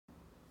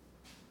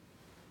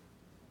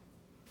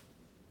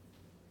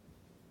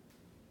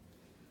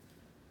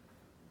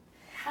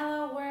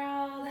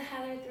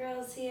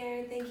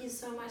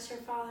trust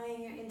you're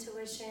following your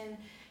intuition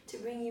to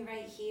bring you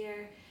right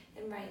here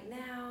and right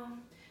now.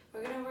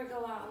 We're gonna work a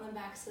lot on the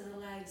backs of the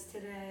legs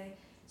today.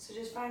 So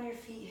just find your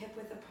feet hip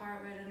width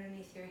apart right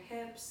underneath your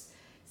hips.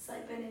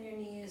 Slight bend in your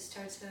knees,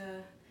 start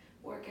to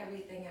work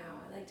everything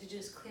out. I like to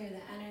just clear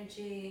the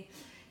energy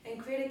and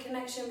create a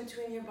connection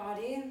between your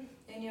body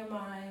and your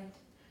mind,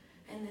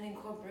 and then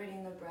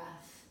incorporating the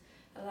breath,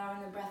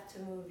 allowing the breath to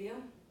move you.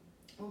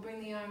 We'll bring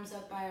the arms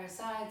up by our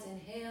sides,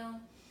 inhale.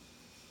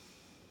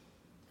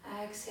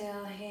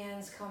 Exhale,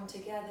 hands come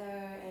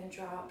together and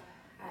drop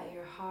at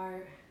your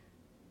heart,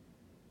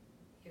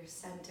 your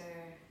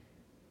center.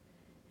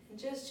 And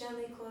just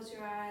gently close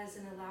your eyes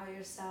and allow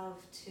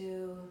yourself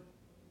to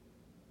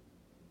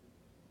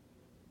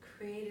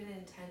create an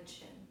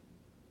intention.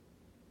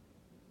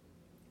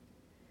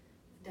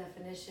 The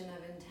definition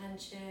of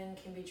intention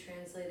can be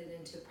translated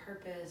into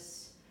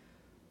purpose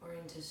or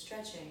into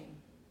stretching.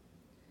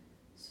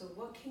 So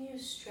what can you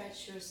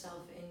stretch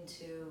yourself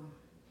into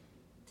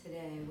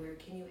today? Where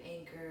can you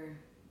anchor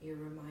your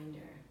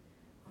reminder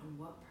on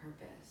what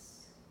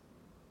purpose?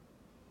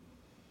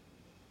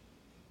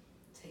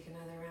 Take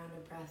another round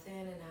of breath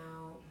in and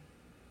out.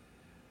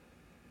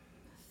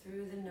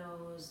 Through the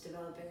nose,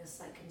 developing a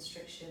slight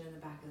constriction in the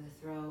back of the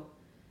throat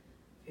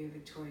for your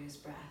victorious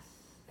breath.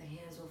 The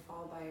hands will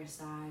fall by your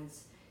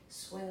sides.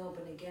 Swing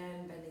open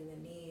again, bending the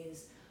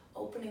knees,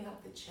 opening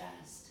up the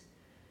chest.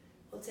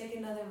 We'll take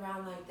another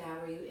round like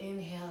that where you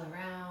inhale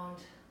around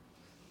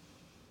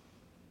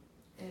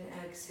and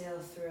exhale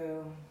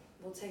through.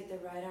 We'll take the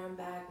right arm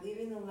back,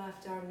 leaving the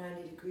left arm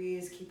 90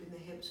 degrees, keeping the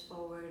hips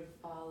forward,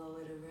 follow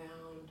it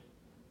around.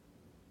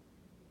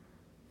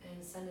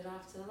 And send it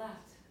off to the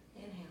left.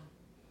 Inhale.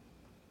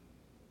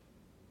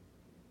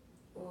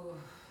 Ooh,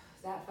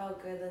 that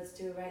felt good. Let's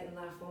do right and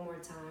left one more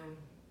time.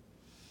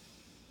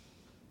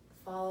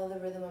 Follow the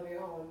rhythm of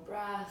your own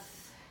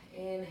breath.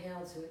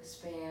 Inhale to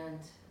expand.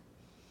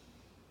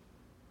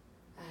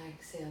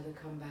 Exhale to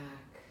come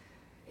back.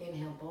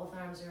 Inhale, both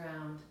arms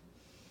around.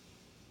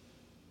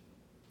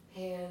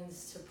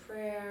 Hands to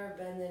prayer,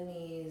 bend the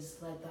knees,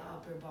 let the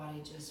upper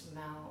body just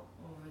melt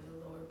over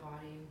the lower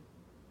body.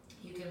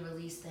 You can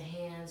release the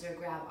hands or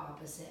grab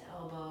opposite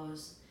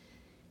elbows.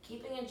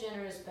 Keeping a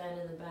generous bend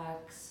in the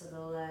backs of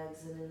the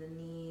legs and in the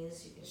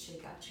knees. You can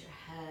shake out your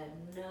head,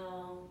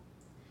 no.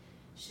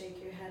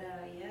 Shake your head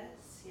out,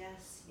 yes,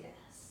 yes,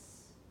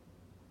 yes.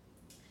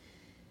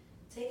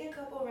 Take a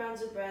couple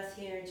rounds of breath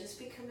here, just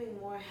becoming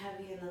more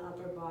heavy in the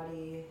upper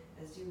body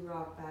as you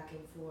rock back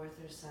and forth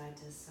or side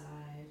to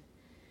side.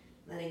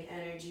 Letting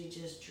energy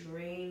just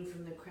drain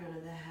from the crown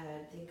of the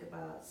head. Think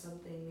about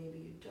something maybe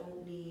you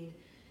don't need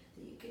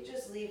that you can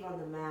just leave on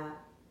the mat.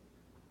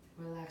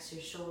 Relax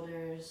your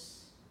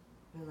shoulders,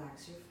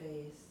 relax your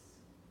face.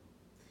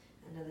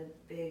 Another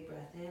big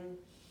breath in.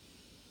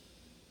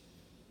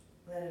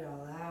 Let it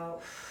all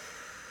out.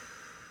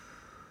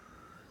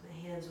 The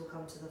hands will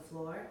come to the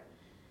floor.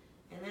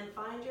 And then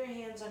find your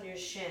hands on your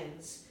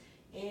shins.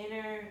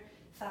 Inner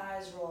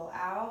thighs roll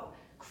out.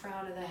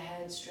 Crown of the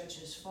head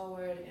stretches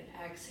forward, and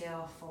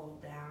exhale,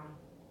 fold down.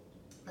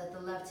 Let the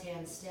left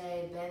hand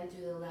stay, bend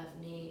through the left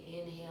knee.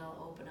 Inhale,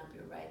 open up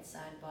your right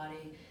side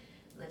body,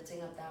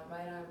 lifting up that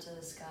right arm to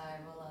the sky,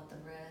 roll out the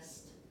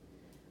wrist.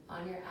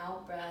 On your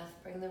out breath,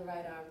 bring the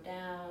right arm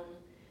down.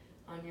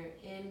 On your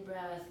in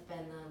breath,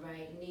 bend the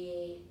right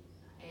knee.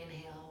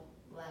 Inhale,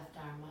 left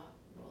arm up,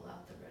 roll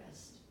out the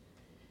wrist.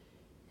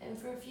 And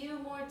for a few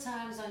more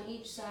times on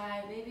each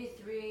side, maybe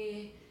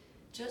 3,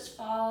 just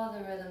follow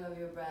the rhythm of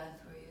your breath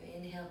where you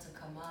inhale to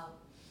come up,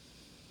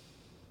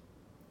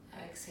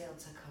 exhale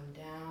to come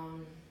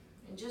down,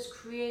 and just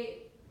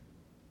create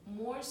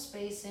more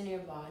space in your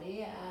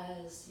body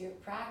as your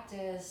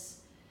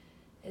practice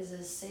is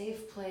a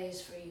safe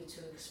place for you to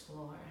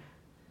explore.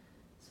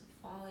 So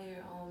follow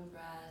your own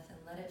breath and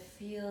let it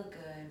feel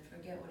good.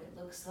 Forget what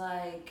it looks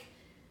like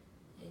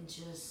and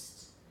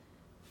just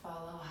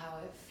follow how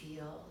it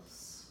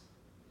feels.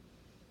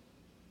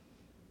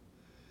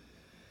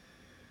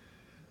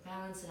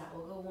 Balance it out.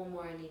 We'll go one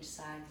more on each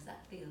side because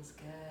that feels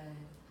good.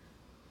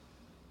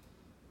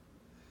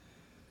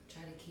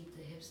 Try to keep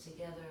the hips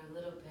together a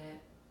little bit.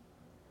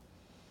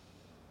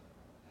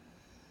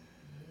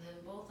 And then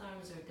both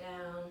arms are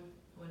down.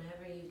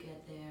 Whenever you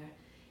get there,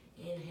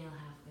 inhale,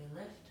 halfway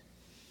lift.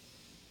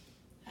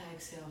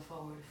 Exhale,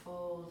 forward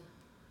fold.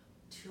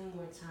 2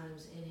 more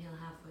times. Inhale,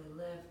 halfway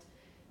lift.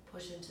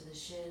 Push into the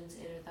shins.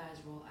 Inner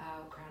thighs roll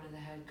out. Crown of the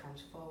head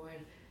comes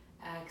forward.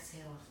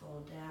 Exhale,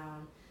 fold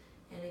down.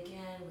 And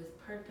again, with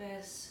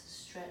purpose,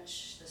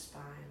 stretch the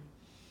spine.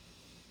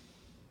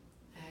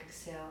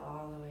 Exhale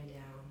all the way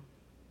down.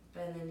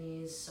 Bend the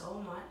knees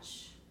so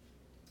much.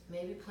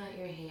 Maybe plant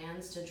your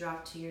hands to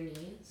drop to your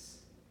knees.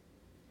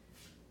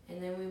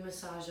 And then we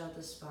massage out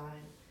the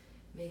spine.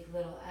 Make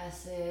little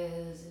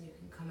S's, and you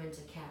can come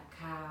into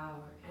cat-cow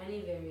or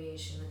any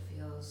variation that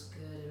feels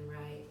good and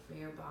right for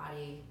your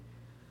body.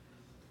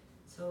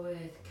 So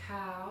with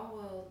cow,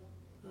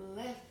 we'll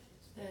lift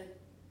the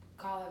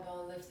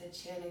collarbone, lift the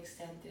chin,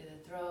 extend through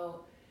the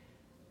throat.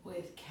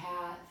 With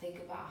cat, think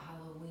about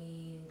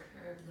Halloween,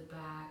 curve the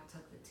back,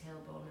 tuck the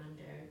tailbone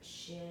under,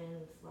 chin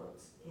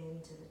floats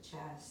into the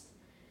chest.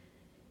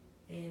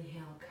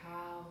 Inhale,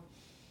 cow.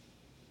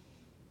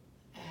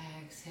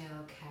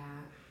 Exhale,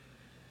 cat.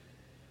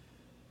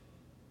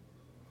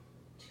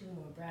 2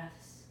 more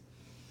breaths.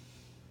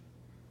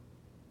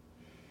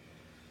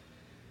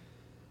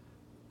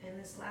 And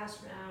this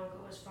last round,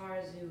 go as far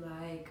as you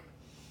like.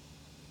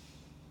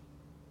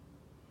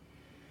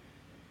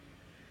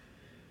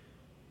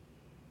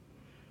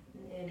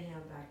 And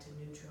inhale back to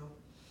neutral.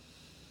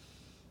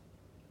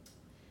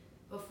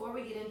 Before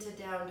we get into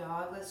down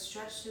dog, let's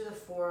stretch through the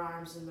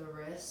forearms and the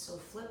wrists. So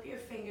flip your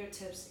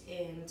fingertips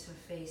in to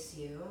face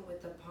you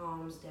with the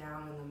palms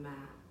down on the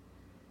mat.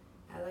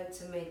 I like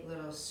to make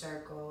little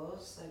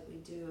circles like we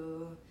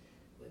do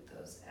with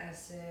those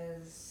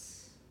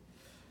S's.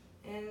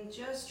 And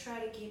just try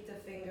to keep the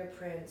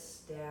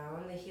fingerprints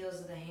down. The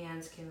heels of the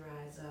hands can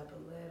rise up a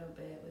little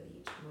bit with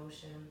each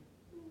motion.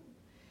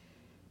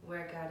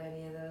 Work out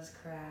any of those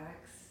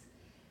cracks.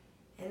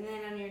 And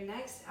then on your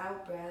next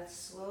out breath,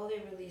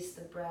 slowly release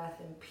the breath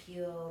and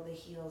peel the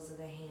heels of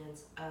the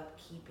hands up,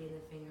 keeping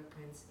the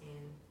fingerprints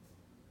in.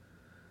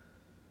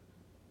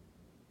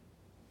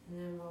 And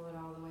then roll it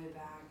all the way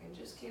back. And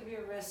just give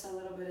your wrists a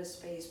little bit of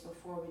space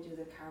before we do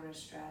the counter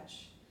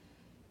stretch.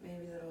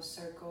 Maybe little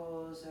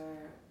circles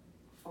or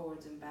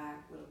forwards and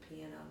back, little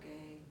piano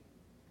gang.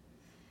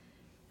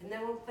 And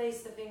then we'll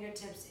place the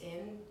fingertips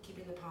in,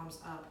 keeping the palms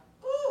up.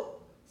 Ooh!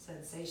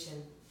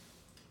 Sensation.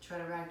 Try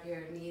to rock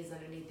your knees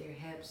underneath your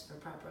hips for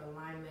proper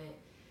alignment.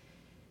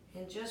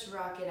 And just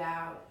rock it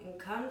out and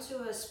come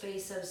to a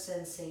space of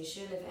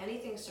sensation. If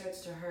anything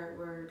starts to hurt,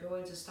 we're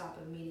going to stop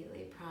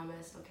immediately,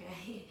 promise,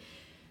 okay?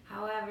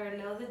 However,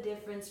 know the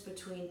difference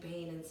between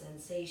pain and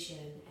sensation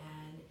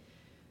and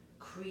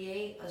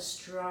create a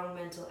strong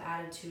mental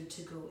attitude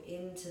to go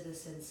into the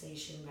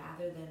sensation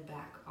rather than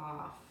back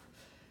off.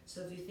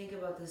 So if you think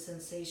about the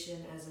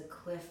sensation as a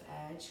cliff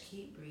edge,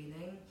 keep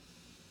breathing.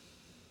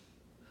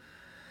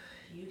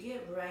 You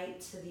get right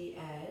to the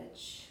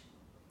edge.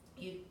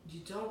 You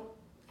don't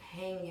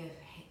hang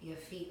your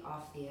feet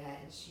off the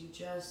edge. You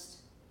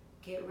just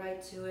get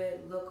right to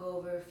it, look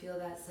over, feel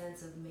that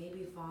sense of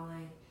maybe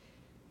falling,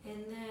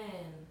 and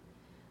then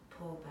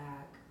pull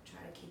back. Try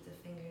to keep the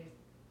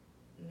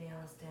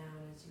fingernails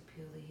down as you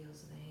peel the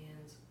heels of the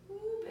hands.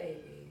 Ooh,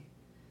 baby.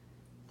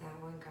 That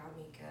one got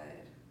me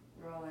good.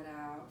 Roll it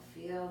out.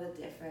 Feel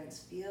the difference.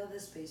 Feel the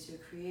space you're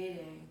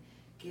creating.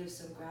 Give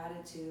some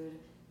gratitude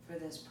for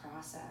this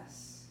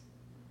process.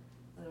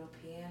 Little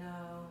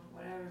piano,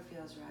 whatever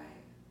feels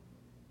right.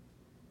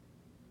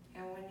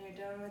 And when you're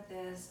done with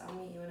this, I'll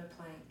meet you in a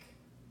plank.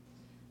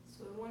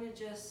 So we want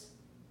to just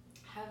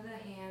have the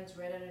hands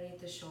right underneath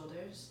the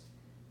shoulders.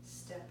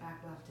 Step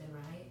back left and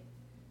right.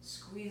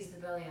 Squeeze the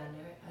belly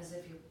under as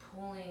if you're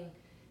pulling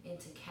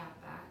into cat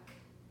back.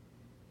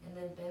 And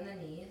then bend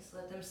the knees.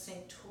 Let them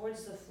sink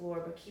towards the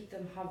floor, but keep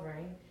them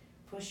hovering.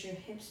 Push your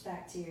hips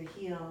back to your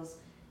heels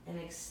and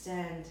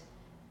extend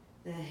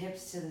the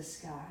hips to the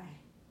sky.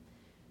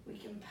 We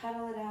can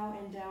pedal it out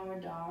in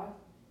downward dog.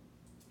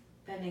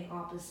 Bending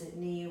opposite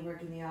knee,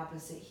 working the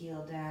opposite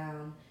heel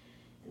down.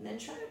 And then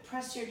try to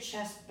press your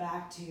chest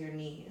back to your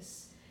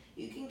knees.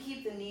 You can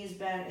keep the knees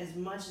bent as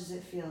much as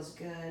it feels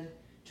good.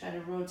 Try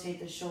to rotate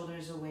the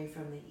shoulders away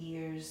from the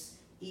ears.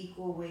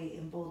 Equal weight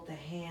in both the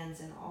hands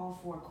and all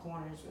 4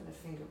 corners where the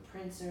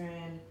fingerprints are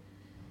in.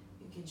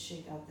 You can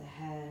shake out the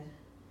head.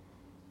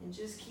 And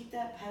just keep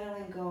that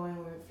pedaling going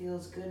where it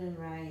feels good and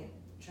right.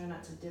 Try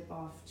not to dip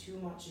off too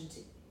much into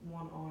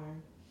one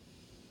arm.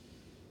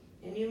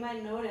 And you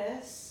might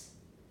notice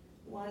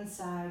one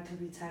side could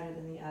be tighter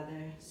than the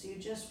other. So you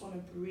just want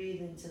to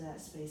breathe into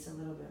that space a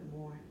little bit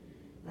more.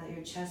 Let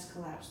your chest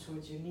collapse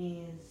towards your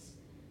knees.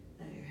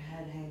 Let your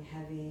head hang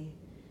heavy.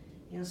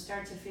 You'll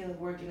start to feel it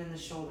working in the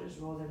shoulders.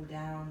 Roll them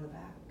down the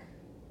back.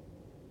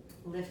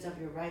 Lift up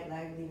your right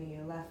leg, leaving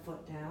your left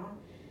foot down.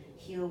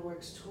 Heel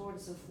works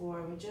towards the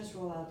floor. We just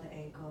roll out the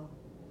ankle.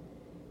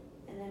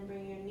 And then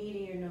bring your knee to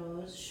your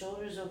nose,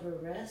 shoulders over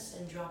wrists,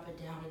 and drop it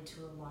down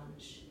into a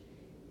lunge.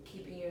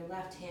 Keeping your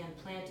left hand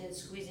planted,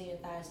 squeezing your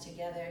thighs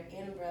together.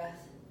 In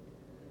breath.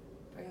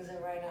 Brings the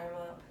right arm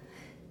up.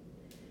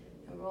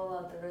 And roll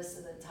out the wrist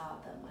to the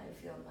top. That might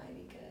feel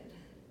mighty good.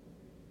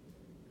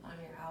 On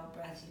your out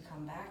breath, you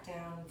come back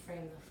down and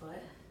frame the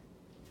foot.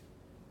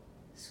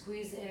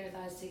 Squeeze the inner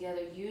thighs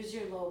together. Use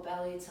your low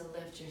belly to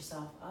lift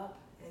yourself up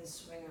and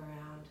swing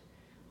around.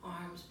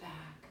 Arms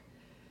back.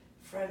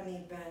 Front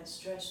knee bent,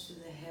 stretch to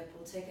the hip.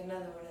 We'll take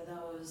another one of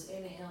those.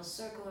 Inhale,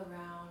 circle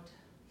around.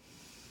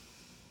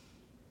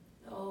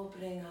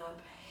 Opening up.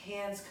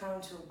 Hands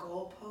come to a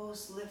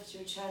goalpost. Lift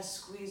your chest,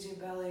 squeeze your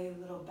belly,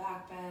 little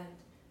back bend.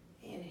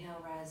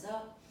 Inhale, rise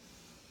up.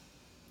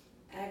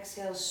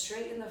 Exhale,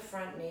 straighten the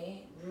front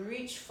knee.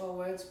 Reach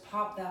forwards,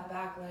 pop that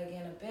back leg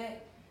in a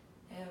bit,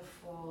 and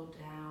fold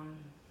down.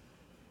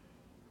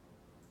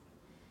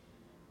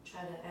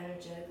 Try to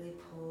energetically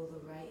pull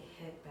the right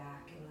hip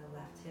back and the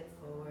left hip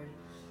forward,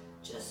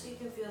 just so you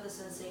can feel the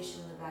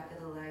sensation in the back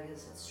of the leg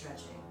as it's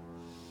stretching.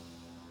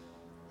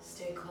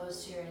 Stay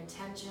close to your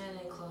intention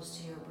and close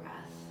to your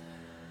breath.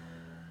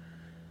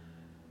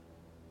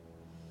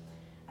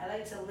 I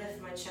like to lift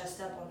my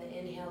chest up on the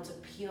inhale to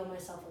peel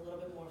myself a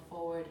little bit more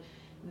forward.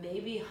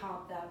 Maybe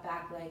hop that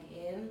back leg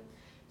in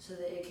so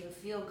that it can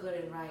feel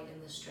good and right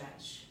in the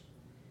stretch.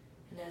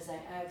 And as I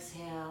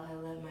exhale, I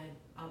let my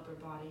upper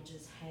body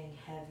just hang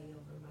heavy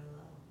over my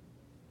low.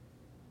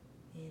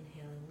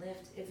 Inhale and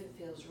lift if it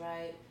feels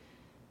right.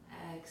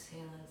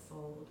 Exhale and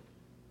fold.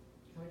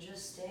 Or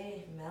just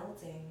stay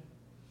melting.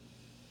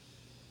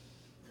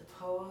 The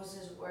pose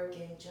is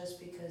working just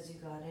because you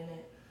got in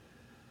it.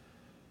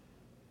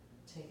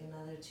 Take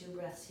another 2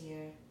 breaths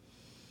here.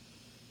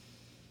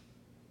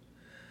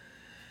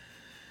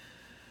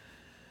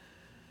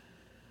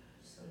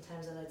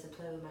 Sometimes I like to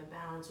play with my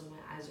balance when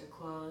my eyes are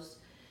closed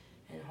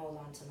and hold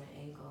on to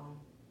my ankle.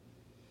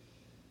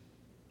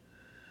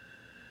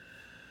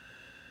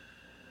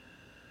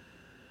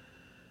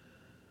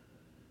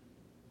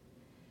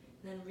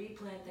 Then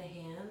replant the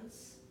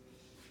hands.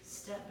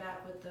 Step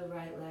back with the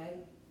right leg.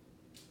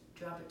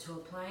 Drop it to a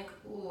plank.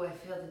 Ooh, I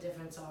feel the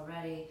difference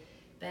already.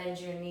 Bend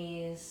your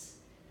knees.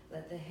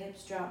 Let the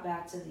hips drop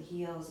back to the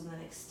heels and then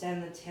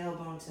extend the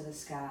tailbone to the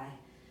sky.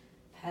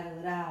 Pedal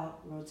it out.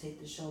 Rotate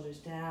the shoulders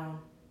down.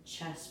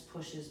 Chest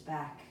pushes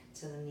back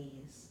to the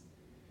knees.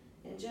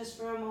 And just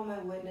for a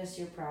moment, witness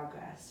your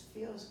progress.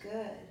 Feels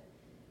good.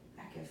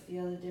 I can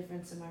feel the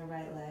difference in my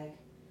right leg.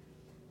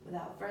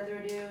 Without further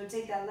ado,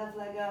 take that left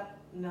leg up,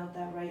 melt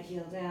that right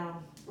heel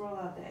down, roll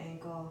out the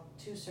ankle,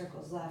 2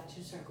 circles left,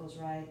 2 circles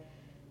right,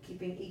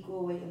 keeping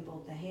equal weight in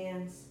both the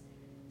hands.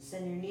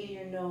 Send your knee to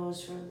your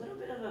nose for a little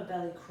bit of a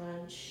belly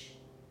crunch,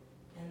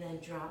 and then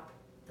drop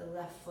the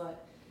left foot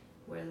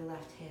where the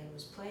left hand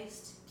was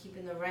placed,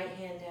 keeping the right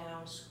hand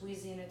down,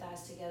 squeeze the inner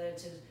thighs together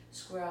to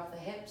square off the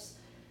hips,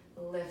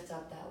 lift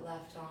up that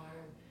left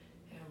arm,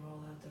 and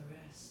roll out the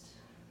wrist.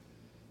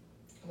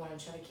 I want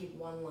to try to keep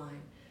one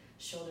line.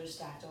 Shoulders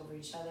stacked over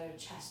each other,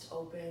 chest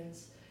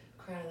opens,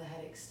 crown of the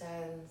head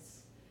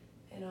extends,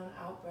 and on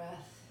out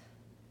breath,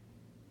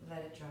 let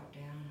it drop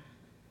down.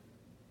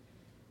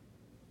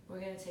 We're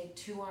gonna take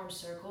 2 arm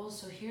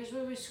circles. So here's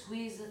where we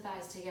squeeze the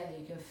thighs together.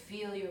 You can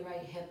feel your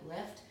right hip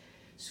lift.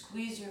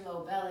 Squeeze your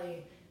low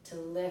belly to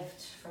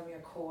lift from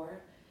your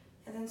core.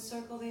 And then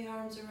circle the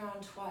arms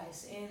around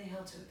twice.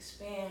 Inhale to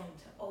expand,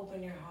 to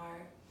open your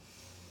heart.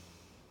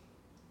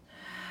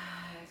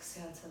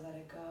 Exhale to let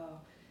it go.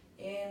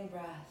 In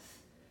breath,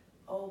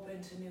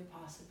 open to new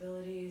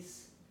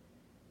possibilities.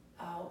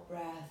 Out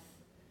breath,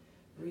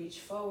 reach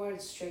forward,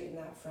 straighten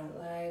that front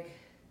leg.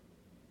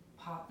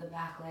 Pop the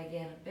back leg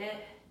in a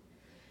bit.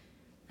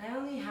 I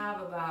only have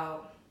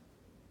about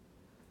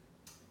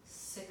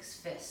 6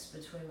 fists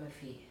between my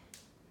feet.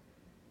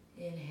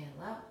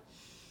 Inhale up.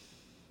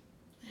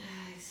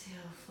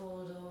 Exhale,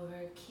 fold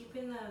over.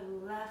 Keeping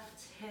the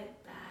left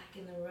hip back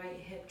and the right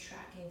hip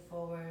tracking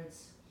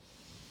forwards.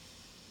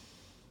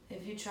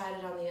 If you tried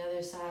it on the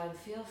other side,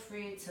 feel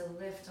free to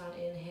lift on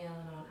inhale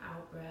and on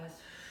out breath.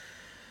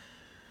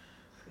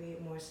 Create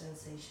more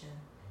sensation.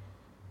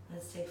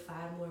 Let's take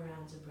 5 more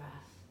rounds of breath.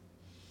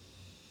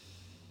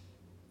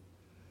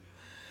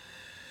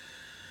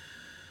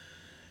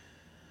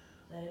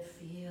 Let it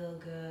feel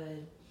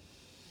good.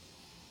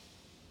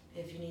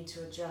 If you need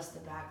to adjust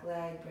the back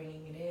leg,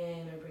 bringing it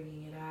in or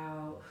bringing it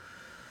out.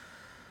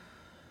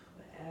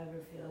 Whatever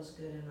feels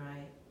good and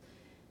right.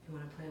 If you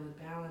want to play with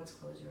balance,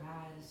 close your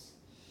eyes.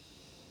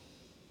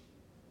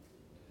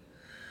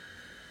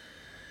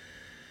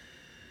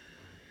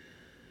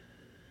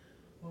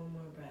 One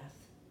more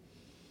breath.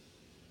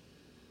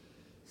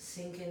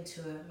 Sink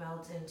into it,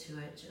 melt into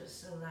it.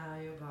 Just allow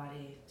your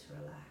body to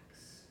relax.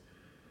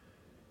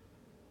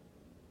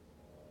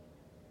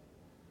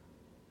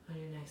 On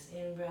your next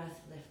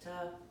in-breath, lift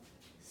up,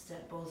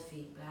 step both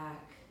feet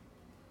back.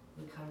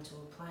 We come to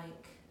a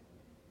plank.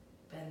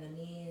 Bend the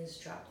knees,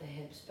 drop the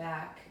hips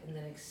back, and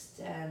then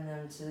extend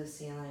them to the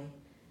ceiling.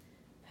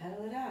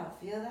 Pedal it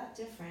out. Feel that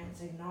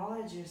difference.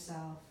 Acknowledge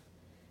yourself.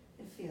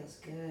 It feels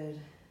good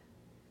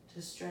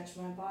to stretch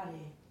my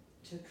body,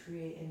 to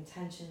create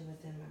intention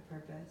within my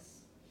purpose.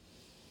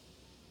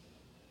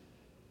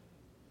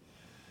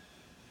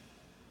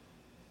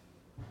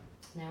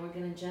 Now we're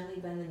going to gently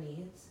bend the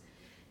knees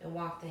and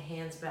walk the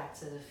hands back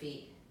to the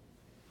feet.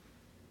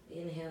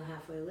 Inhale,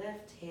 halfway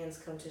lift, hands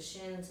come to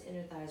shins,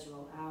 inner thighs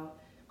roll out,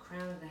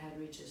 crown of the head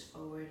reaches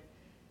forward.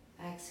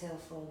 Exhale,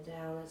 fold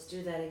down. Let's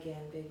do that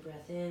again. Big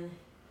breath in,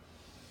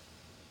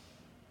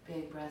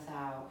 big breath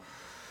out.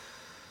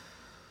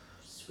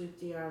 Sweep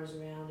the arms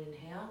around,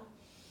 inhale.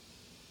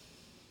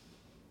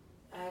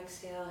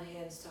 Exhale,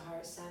 hands to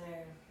heart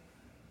center.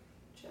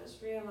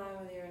 Just realign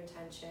with your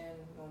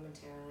intention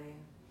momentarily.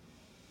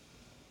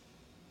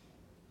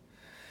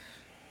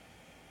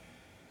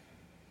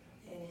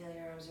 Inhale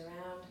your arms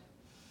around.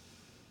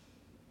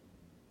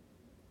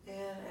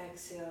 And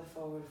exhale,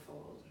 forward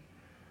fold.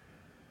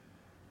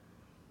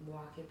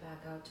 Walk it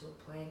back out to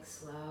a plank,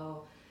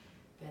 slow.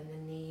 Bend the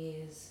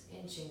knees,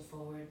 inching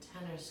forward,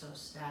 10 or so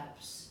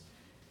steps.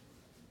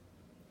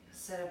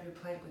 set up your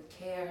plank with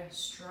care,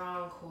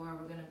 strong core.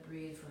 We're gonna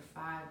breathe for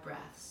 5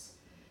 breaths.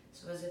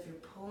 So as if you're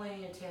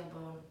pulling your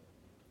tailbone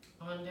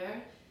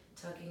under,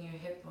 tucking your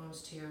hip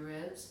bones to your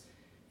ribs,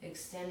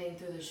 extending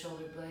through the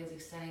shoulder blades,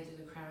 extending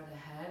through the crown of the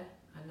head.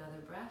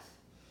 Another breath.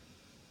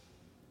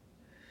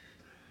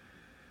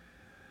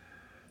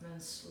 And then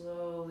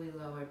slowly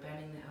lower,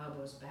 bending the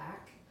elbows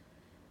back,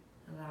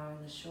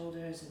 allowing the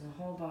shoulders and the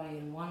whole body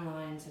in one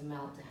line to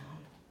melt down.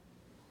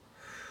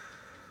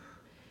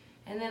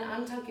 And then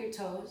untuck your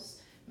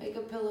toes, make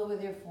a pillow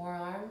with your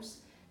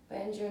forearms,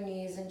 bend your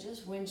knees, and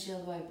just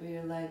windshield wiper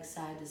your legs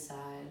side to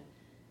side.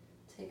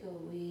 Take a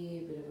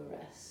wee bit of a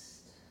rest.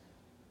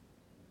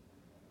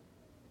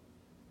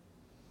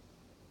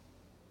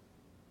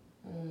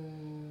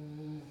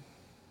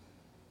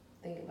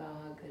 Think about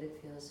how good it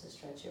feels to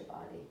stretch your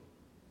body.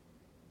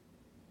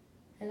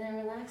 And then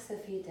relax the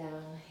feet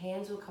down.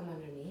 Hands will come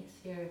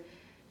underneath your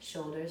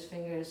shoulders,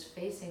 fingers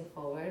facing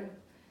forward.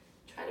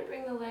 Try to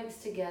bring the legs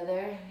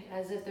together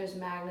as if there's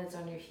magnets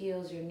on your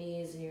heels, your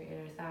knees, and your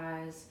inner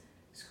thighs.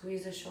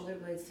 Squeeze the shoulder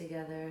blades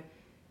together.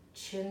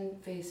 Chin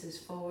faces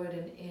forward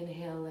and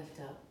inhale, lift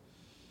up.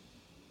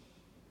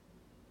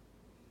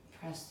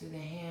 Press through the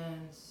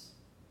hands.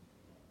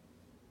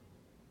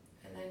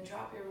 And then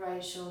drop your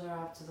right shoulder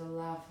off to the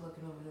left,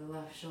 looking over the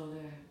left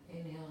shoulder.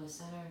 Inhale to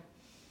center.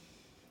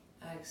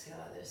 Exhale,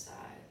 other side.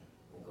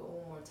 We'll go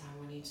one more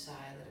time on each side.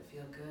 Let it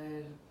feel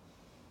good.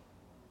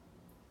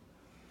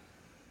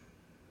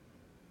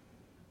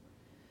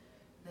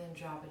 Then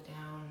drop it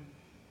down.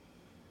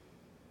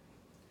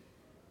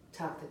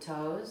 Tuck the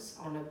toes.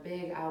 On a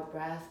big out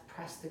breath,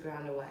 press the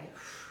ground away.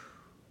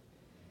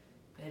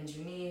 Bend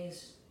your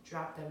knees,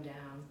 drop them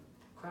down.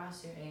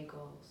 Cross your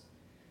ankles.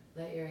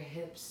 Let your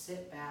hips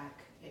sit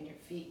back and your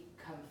feet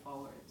come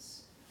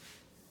forwards.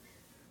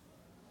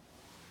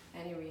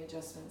 Any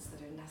readjustments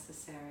that are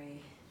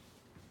necessary.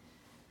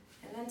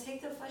 And then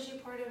take the fleshy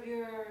part of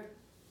your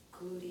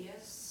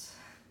gluteus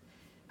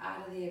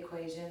out of the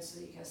equation so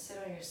that you can sit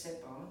on your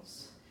sit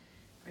bones.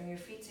 Bring your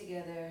feet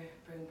together,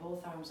 bring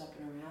both arms up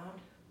and around.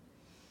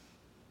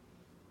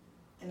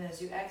 And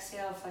as you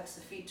exhale, flex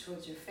the feet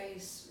towards your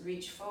face,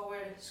 reach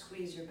forward,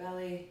 squeeze your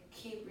belly,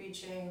 keep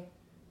reaching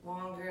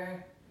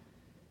longer,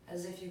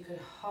 as if you could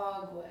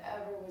hug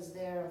whatever was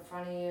there in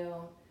front of you.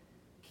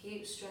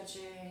 Keep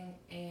stretching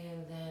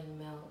and then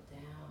melt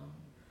down.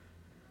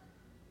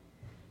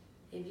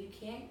 If you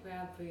can't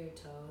grab for your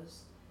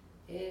toes,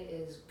 it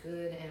is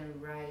good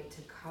and right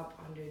to cup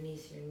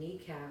underneath your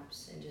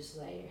kneecaps and just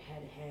let your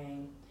head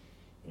hang.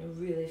 And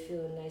really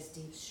feel a nice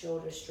deep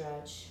shoulder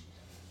stretch.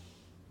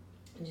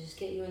 And just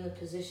get you in the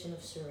position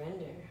of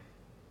surrender.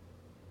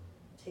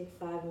 Take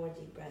 5 more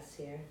deep breaths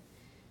here.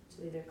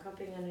 So either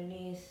cupping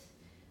underneath,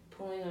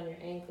 pulling on your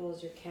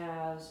ankles, your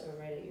calves, or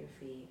right at your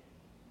feet.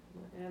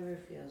 Whatever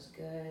feels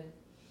good.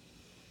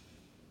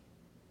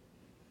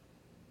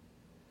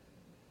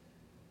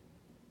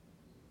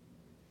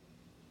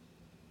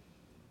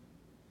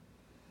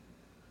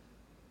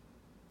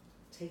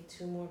 Take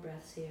 2 more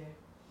breaths here.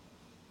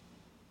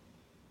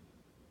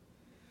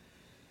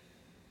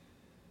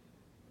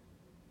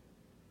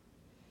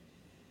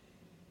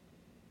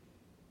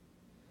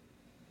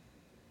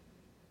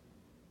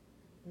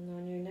 And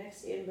on your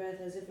next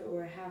in-breath, as if it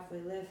were a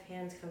halfway lift,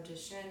 hands come to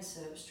shins,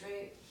 sit up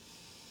straight.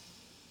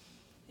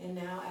 And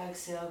now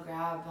exhale,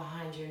 grab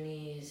behind your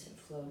knees and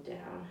float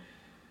down.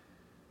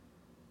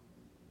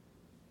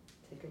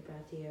 Take a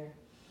breath here.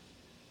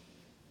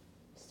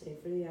 Stay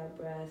for the out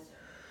breath.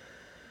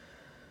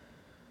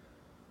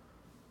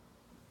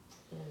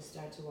 And then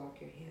start to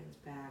walk your hands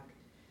back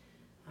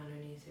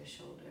underneath your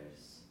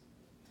shoulders.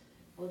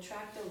 We'll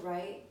track the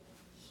right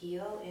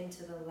heel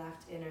into the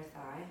left inner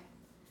thigh.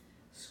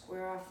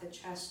 Square off the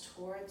chest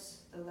towards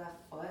the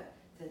left foot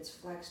that's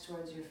flexed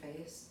towards your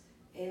face.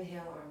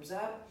 Inhale, arms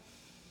up.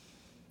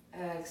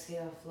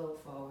 Exhale,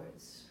 float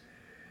forwards.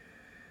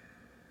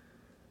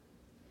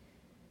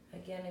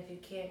 Again, if you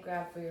can't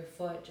grab for your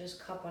foot,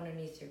 just cup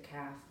underneath your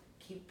calf.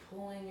 Keep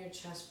pulling your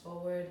chest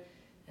forward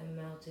and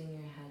melting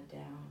your head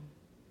down.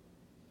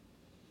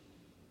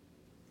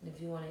 And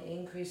if you want to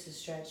increase the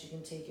stretch, you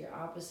can take your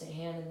opposite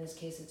hand. In this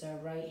case, it's our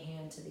right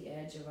hand to the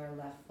edge of our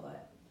left foot.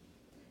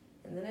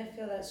 And then I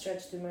feel that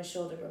stretch through my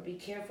shoulder, but be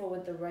careful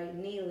with the right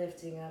knee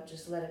lifting up.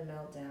 Just let it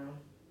melt down.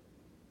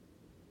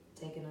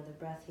 Take another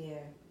breath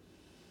here.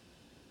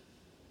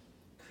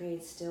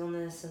 Create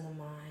stillness in the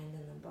mind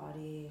and the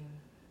body.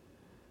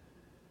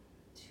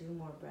 2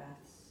 more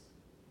breaths.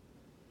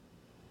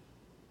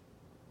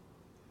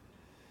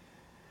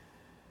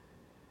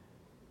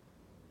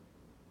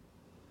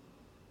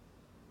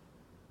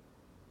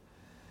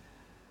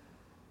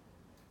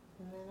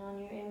 And then on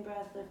your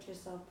in-breath, lift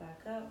yourself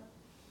back up.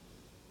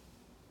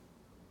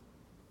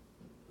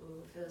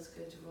 Ooh, it feels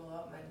good to roll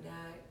up my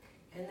neck.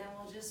 And then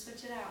we'll just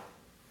switch it out.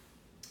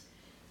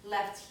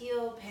 Left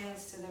heel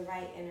pans to the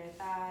right inner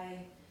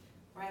thigh.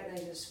 Right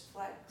leg is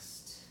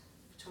flexed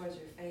towards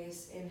your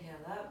face.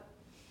 Inhale up.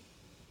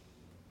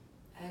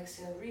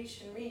 Exhale,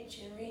 reach and reach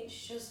and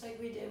reach, just like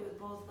we did with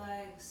both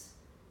legs,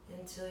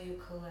 until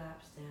you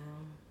collapse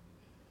down.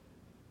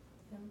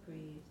 and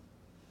breathe.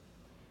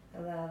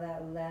 Allow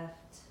that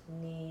left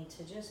knee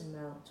to just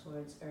melt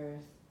towards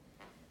earth.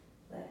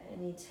 Let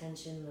any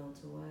tension melt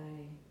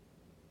away.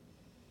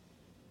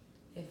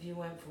 If you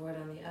went for it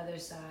on the other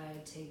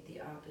side, take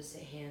the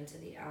opposite hand to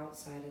the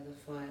outside of the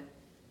foot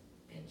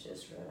and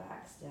just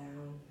relax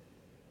down.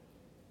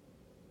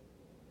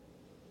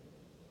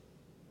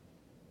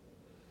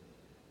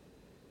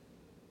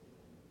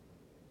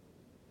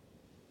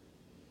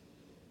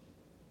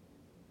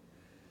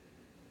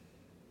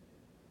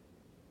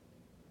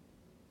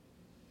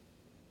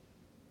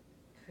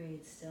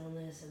 Create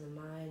stillness in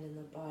the mind and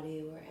the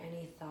body where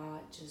any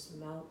thought just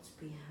melts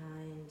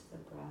behind the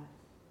breath.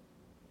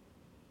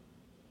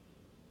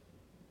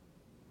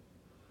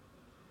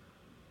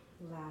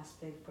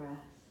 Last big breath.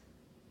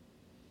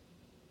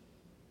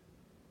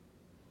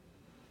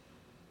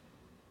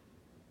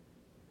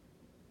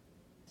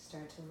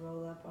 Start to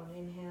roll up on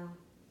inhale.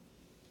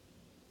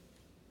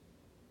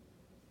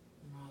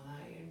 Roll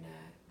out your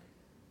neck.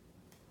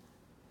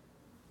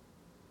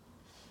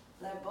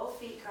 Let both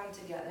feet come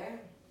together.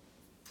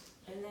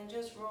 And then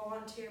just roll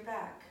onto your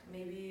back.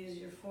 Maybe use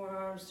your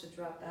forearms to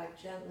drop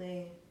back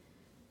gently.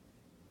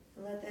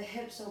 Let the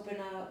hips open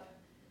up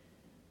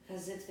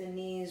as if the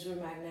knees were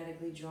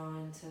magnetically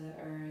drawn to the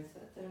earth.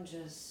 Let them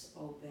just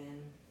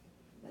open.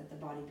 Let the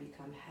body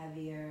become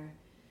heavier.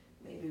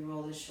 Maybe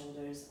roll the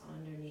shoulders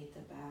underneath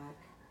the back.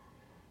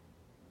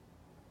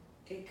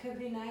 It could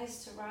be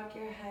nice to rock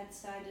your head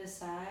side to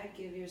side.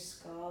 Give your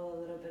skull a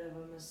little bit of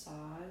a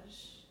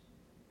massage.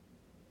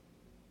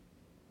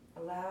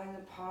 Allowing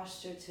the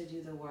posture to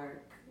do the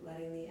work,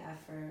 letting the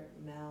effort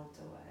melt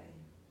away.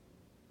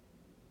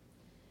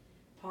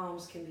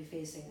 Palms can be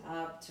facing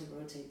up to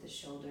rotate the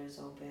shoulders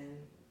open.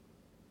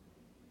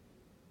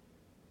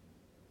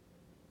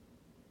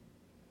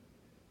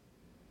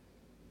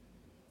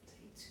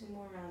 Take 2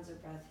 more rounds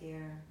of breath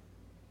here.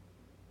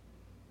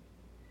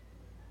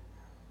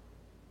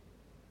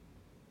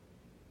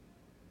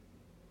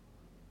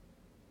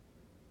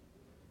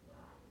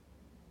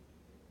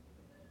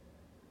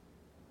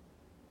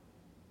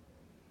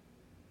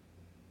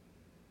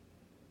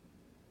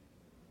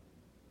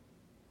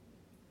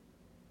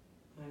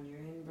 On your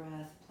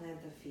in-breath,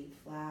 plant the feet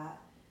flat.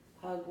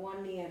 Hug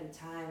one knee at a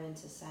time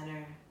into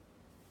center.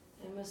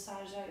 And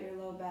massage out your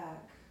low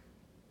back.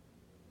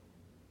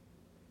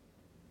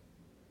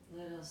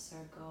 Little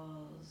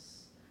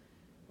circles,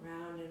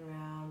 round and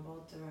round,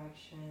 both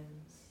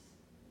directions.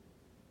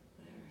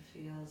 Whatever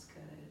feels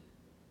good.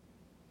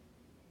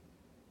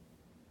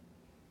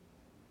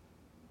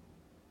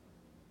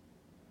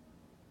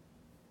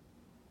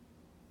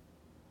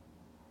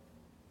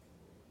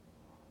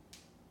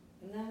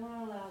 And then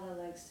we'll allow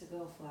the legs to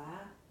go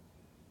flat.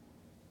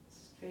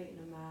 Straighten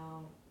them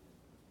out.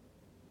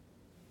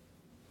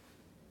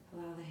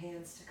 Allow the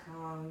hands to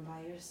come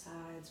by your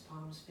sides,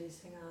 palms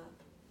facing up.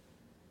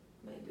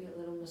 Maybe a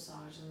little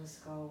massage on the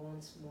skull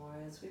once more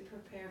as we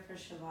prepare for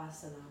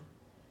Shavasana.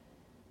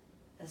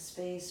 A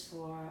space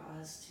for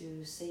us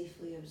to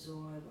safely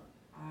absorb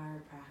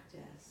our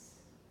practice.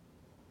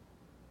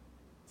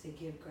 To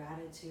give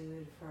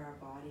gratitude for our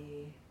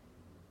body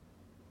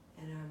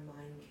and our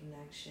mind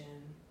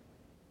connection.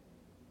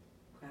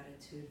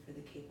 Gratitude for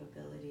the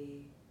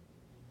capability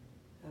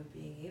of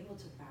being able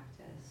to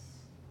practice.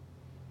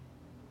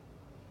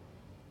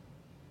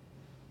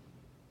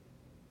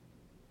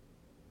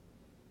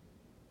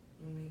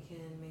 And we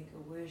can make a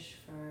wish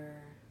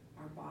for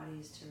our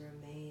bodies to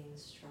remain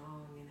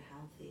strong and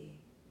healthy.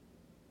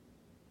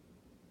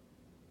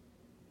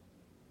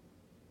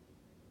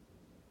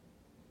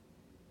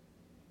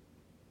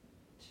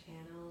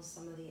 Channel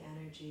some of the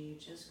energy you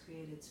just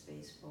created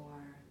space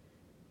for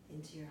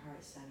into your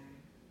heart center.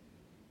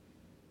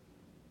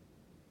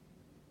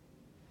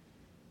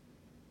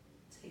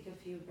 Take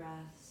a few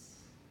breaths,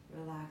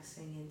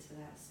 relaxing into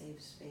that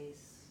safe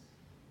space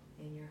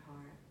in your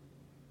heart.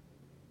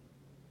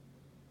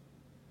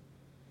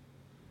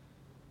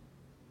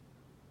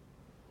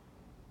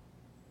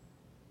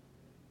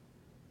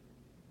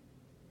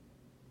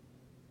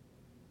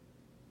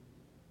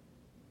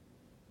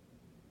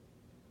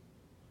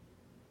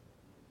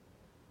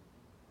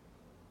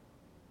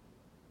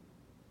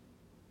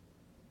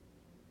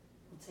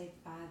 We'll take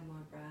 5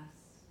 more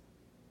breaths.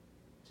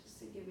 Just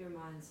to give your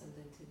mind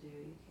something to do,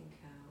 you can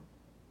count.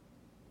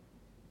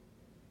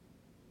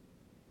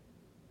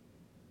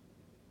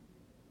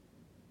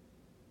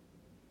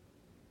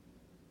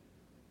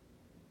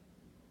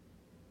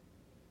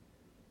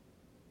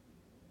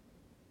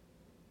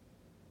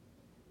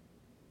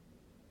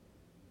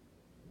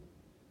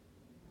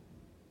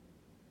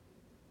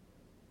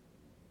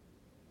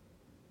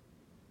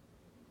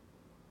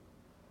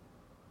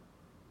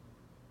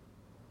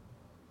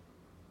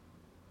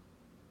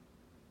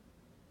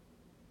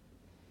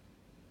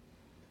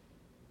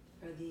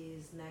 For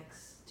these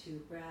next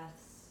 2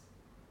 breaths,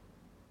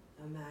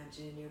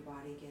 imagine your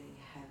body getting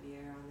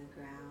heavier on the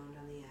ground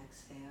on the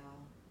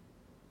exhale.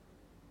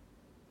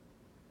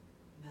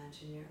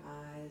 Imagine your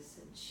eyes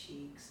and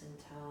cheeks and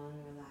tongue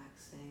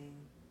relaxing,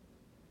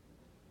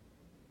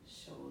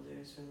 shoulders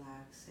shoulders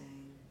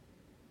relaxing,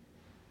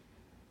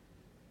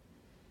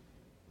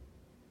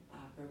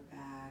 upper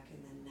back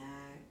and the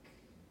neck,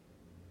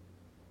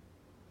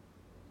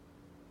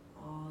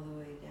 all the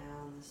way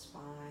down the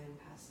spine,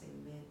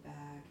 passing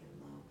mid-back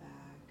and low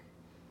back,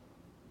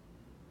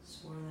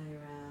 swirling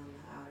around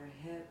the outer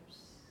hips.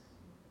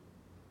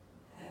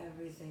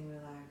 Everything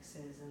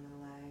relaxes in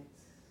the legs.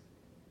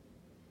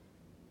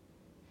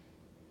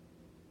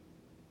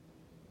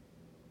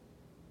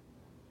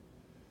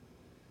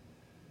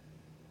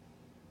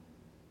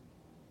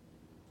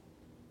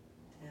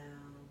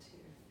 Down to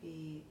your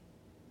feet.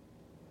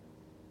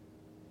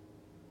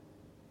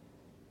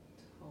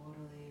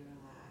 Totally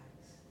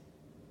relaxed.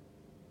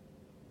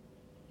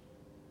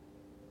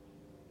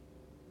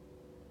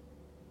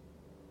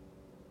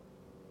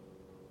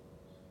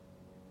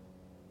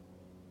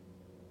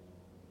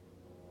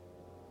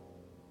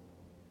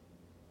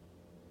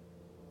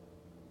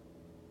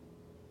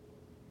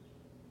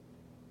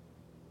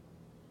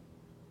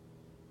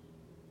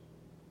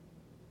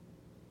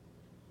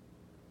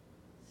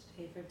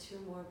 Stay for 2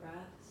 more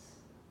breaths.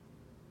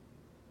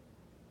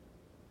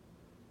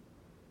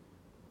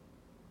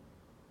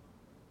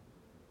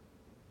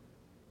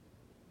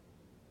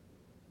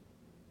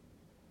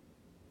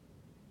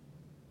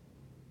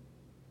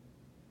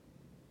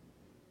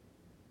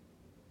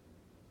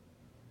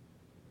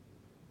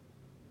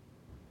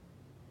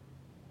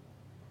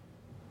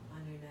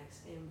 On your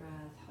next in-breath,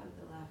 hug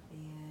the left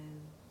knee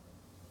in,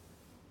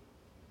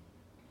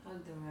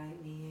 hug the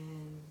right knee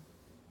in.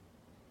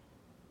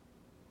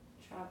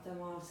 Drop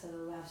them off to the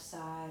left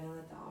side and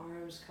let the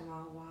arms come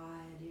out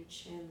wide. Your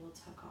chin will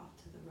tuck off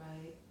to the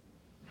right.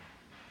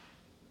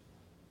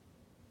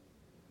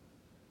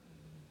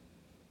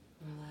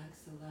 Relax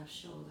the left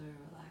shoulder,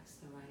 relax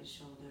the right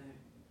shoulder.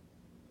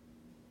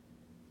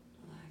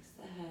 Relax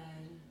the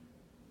head.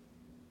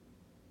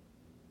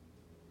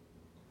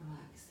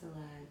 Relax the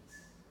legs.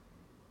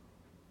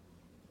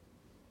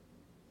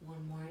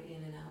 One more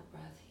in and out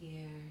breath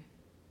here.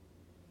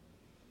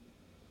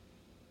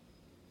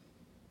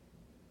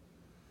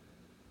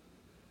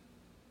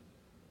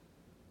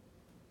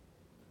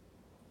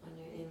 On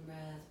your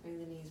in-breath, bring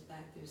the knees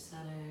back through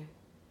center.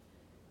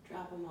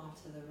 Drop them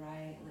off to the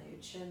right and let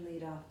your chin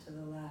lead off to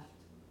the left.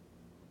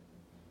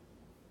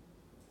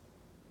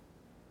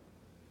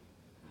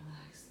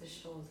 Relax the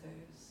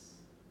shoulders.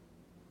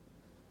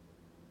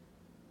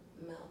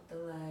 Melt the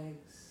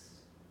legs.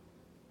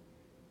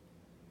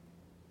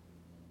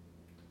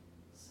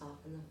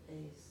 Soften the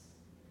face.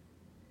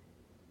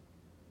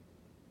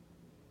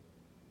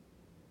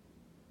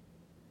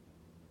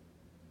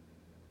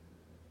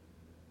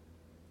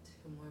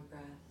 2 more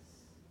breaths.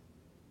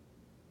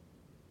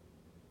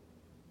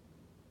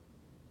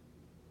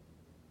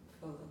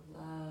 Full of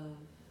love,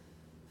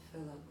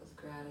 fill up with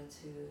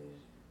gratitude.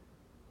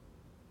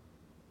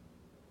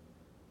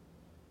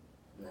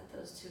 Let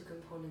those 2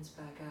 components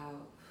back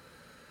out.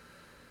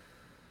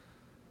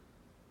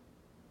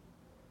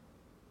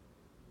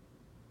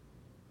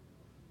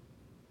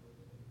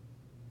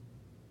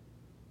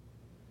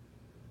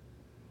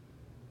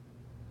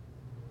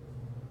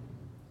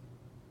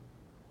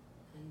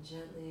 And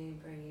gently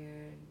bring your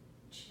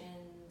chin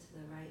to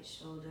the right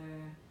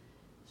shoulder.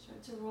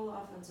 Start to roll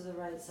off onto the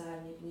right side,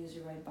 and you can use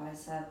your right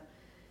bicep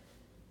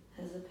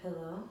as a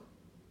pillow.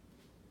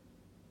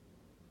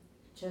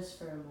 Just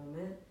for a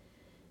moment,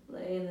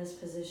 lay in this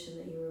position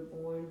that you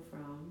were born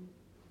from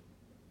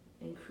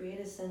and create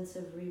a sense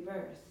of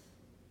rebirth.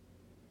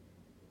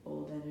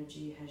 Old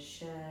energy has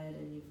shed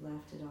and you've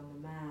left it on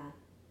the mat.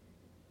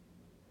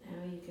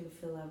 Now you can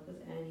fill up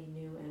with any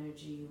new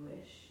energy you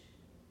wish.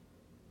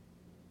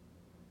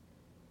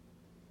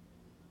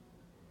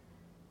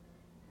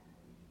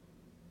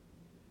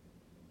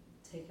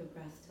 Take a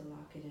breath to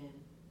lock it in.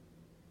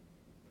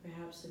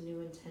 Perhaps a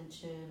new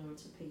intention or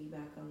to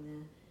piggyback on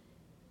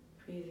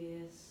the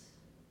previous.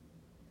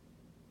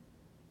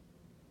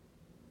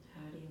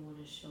 How do you want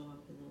to show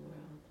up in the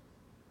world?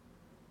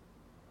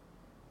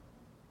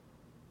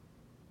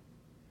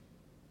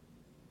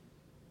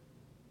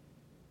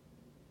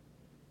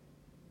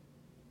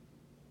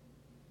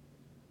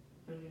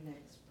 On your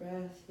next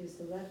breath, use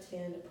the left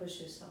hand to push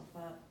yourself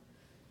up.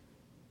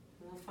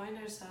 And we'll find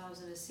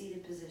ourselves in a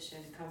seated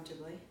position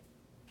comfortably.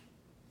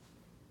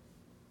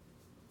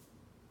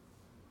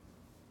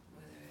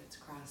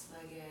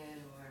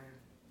 Cross-legged or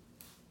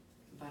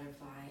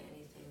butterfly,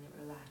 anything that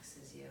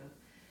relaxes you.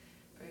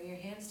 Bring your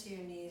hands to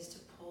your knees to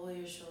pull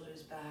your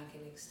shoulders back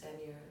and extend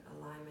your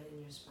alignment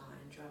in your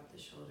spine. Drop the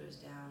shoulders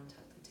down,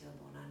 tuck the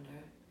tailbone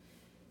under.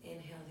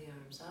 Inhale the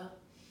arms up.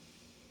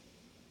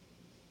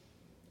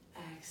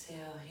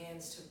 Exhale,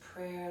 hands to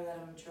prayer,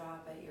 let them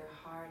drop at your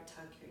heart,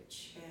 tuck your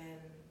chin,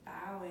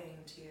 bowing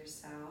to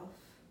yourself.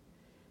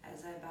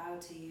 As I bow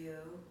to you,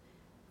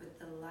 with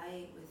the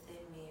light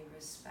within me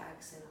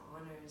respects and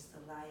honors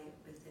the light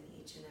within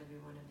each and every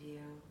one of you.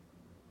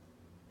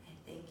 I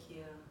thank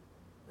you.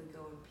 We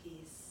go in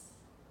peace.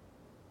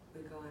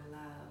 We go in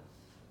love.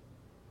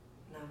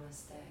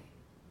 Namaste.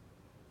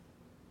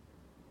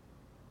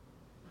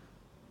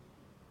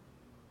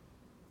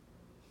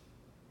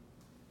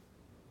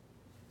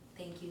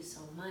 thank you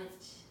so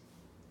much.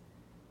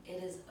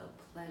 It is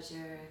a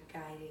pleasure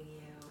guiding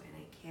you, and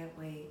I can't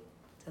wait